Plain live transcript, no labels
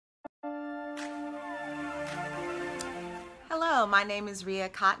Hello, my name is Ria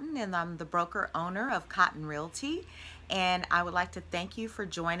Cotton and I'm the broker owner of Cotton Realty, and I would like to thank you for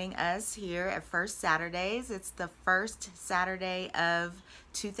joining us here at First Saturdays. It's the first Saturday of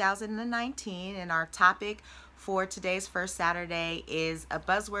 2019, and our topic for today's First Saturday is a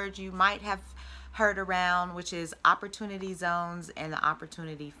buzzword you might have heard around, which is opportunity zones and the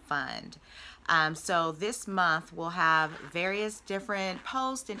opportunity fund. So this month we'll have various different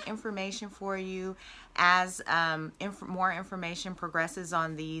posts and information for you as more information progresses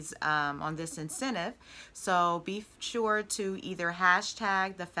on these on this incentive. So be sure to either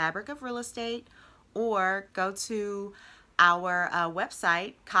hashtag the fabric of real estate or go to our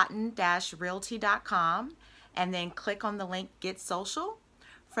website cotton-realty.com and then click on the link Get Social.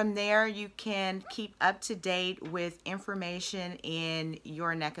 From there, you can keep up to date with information in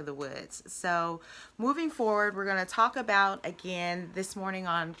your neck of the woods. So moving forward, we're going to talk about, again, this morning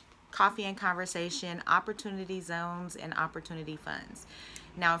on Coffee and Conversation, opportunity zones and opportunity funds.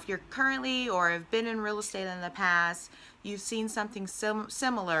 Now, if you're currently or have been in real estate in the past, you've seen something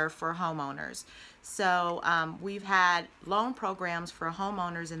similar for homeowners. So we've had loan programs for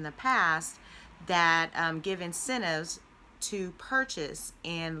homeowners in the past that give incentives to purchase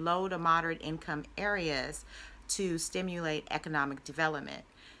in low to moderate income areas to stimulate economic development.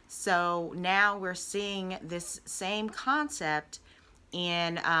 So now we're seeing this same concept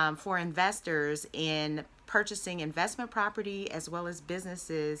in for investors in purchasing investment property as well as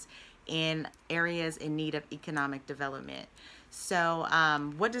businesses in areas in need of economic development. So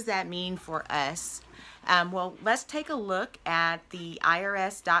what does that mean for us? Well, let's take a look at the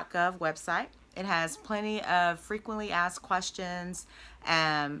irs.gov website. It has plenty of frequently asked questions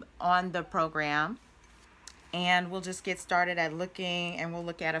on the program, and we'll just get started at looking, and we'll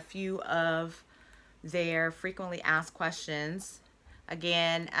look at a few of their frequently asked questions.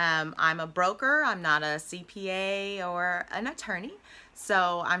 Again, I'm a broker. I'm not a CPA or an attorney,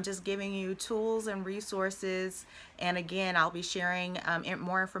 so I'm just giving you tools and resources, and again, I'll be sharing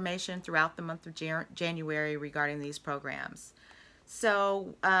more information throughout the month of January regarding these programs.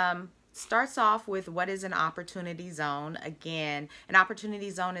 So starts off with what is an opportunity zone. Again, an opportunity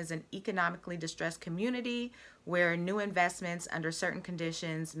zone is an economically distressed community where new investments under certain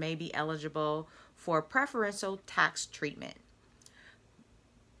conditions may be eligible for preferential tax treatment.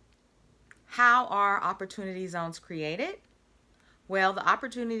 How are opportunity zones created? Well, the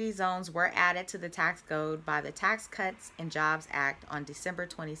opportunity zones were added to the tax code by the Tax Cuts and Jobs Act on December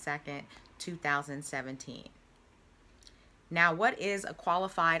 22nd, 2017. Now, what is a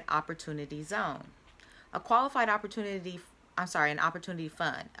qualified opportunity zone? An opportunity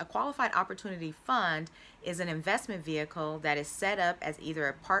fund. A qualified opportunity fund is an investment vehicle that is set up as either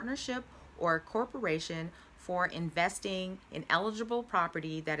a partnership or a corporation for investing in eligible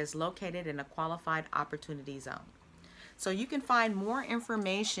property that is located in a qualified opportunity zone. So you can find more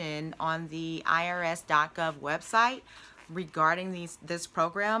information on the irs.gov website regarding this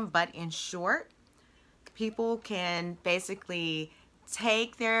program, but in short, people can basically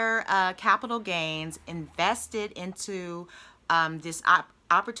take their capital gains, invest it into this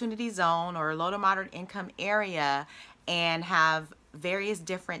opportunity zone or low to moderate income area, and have various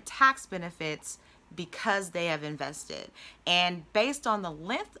different tax benefits because they have invested. And based on the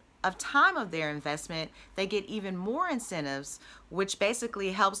length of time of their investment, they get even more incentives, which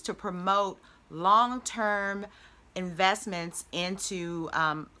basically helps to promote long-term investments into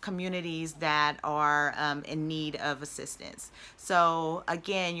communities that are in need of assistance. So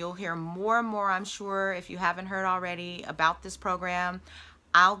again, you'll hear more and more, I'm sure, if you haven't heard already, about this program.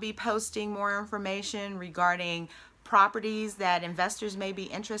 I'll be posting more information regarding properties that investors may be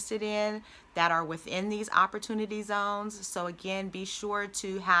interested in that are within these opportunity zones. So again, be sure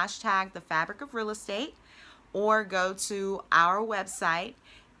to hashtag the fabric of real estate or go to our website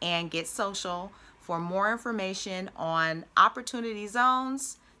and Get Social for more information on opportunity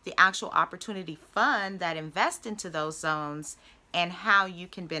zones, the actual opportunity fund that invests into those zones, and how you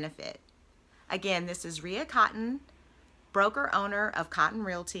can benefit. Again, this is Ria Cotton, broker owner of Cotton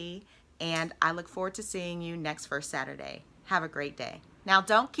Realty, and I look forward to seeing you next First Saturday. Have a great day. Now,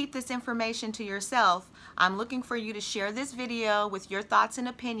 don't keep this information to yourself. I'm looking for you to share this video with your thoughts and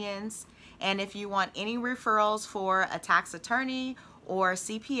opinions, and if you want any referrals for a tax attorney or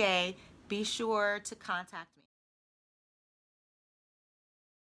CPA, be sure to contact me.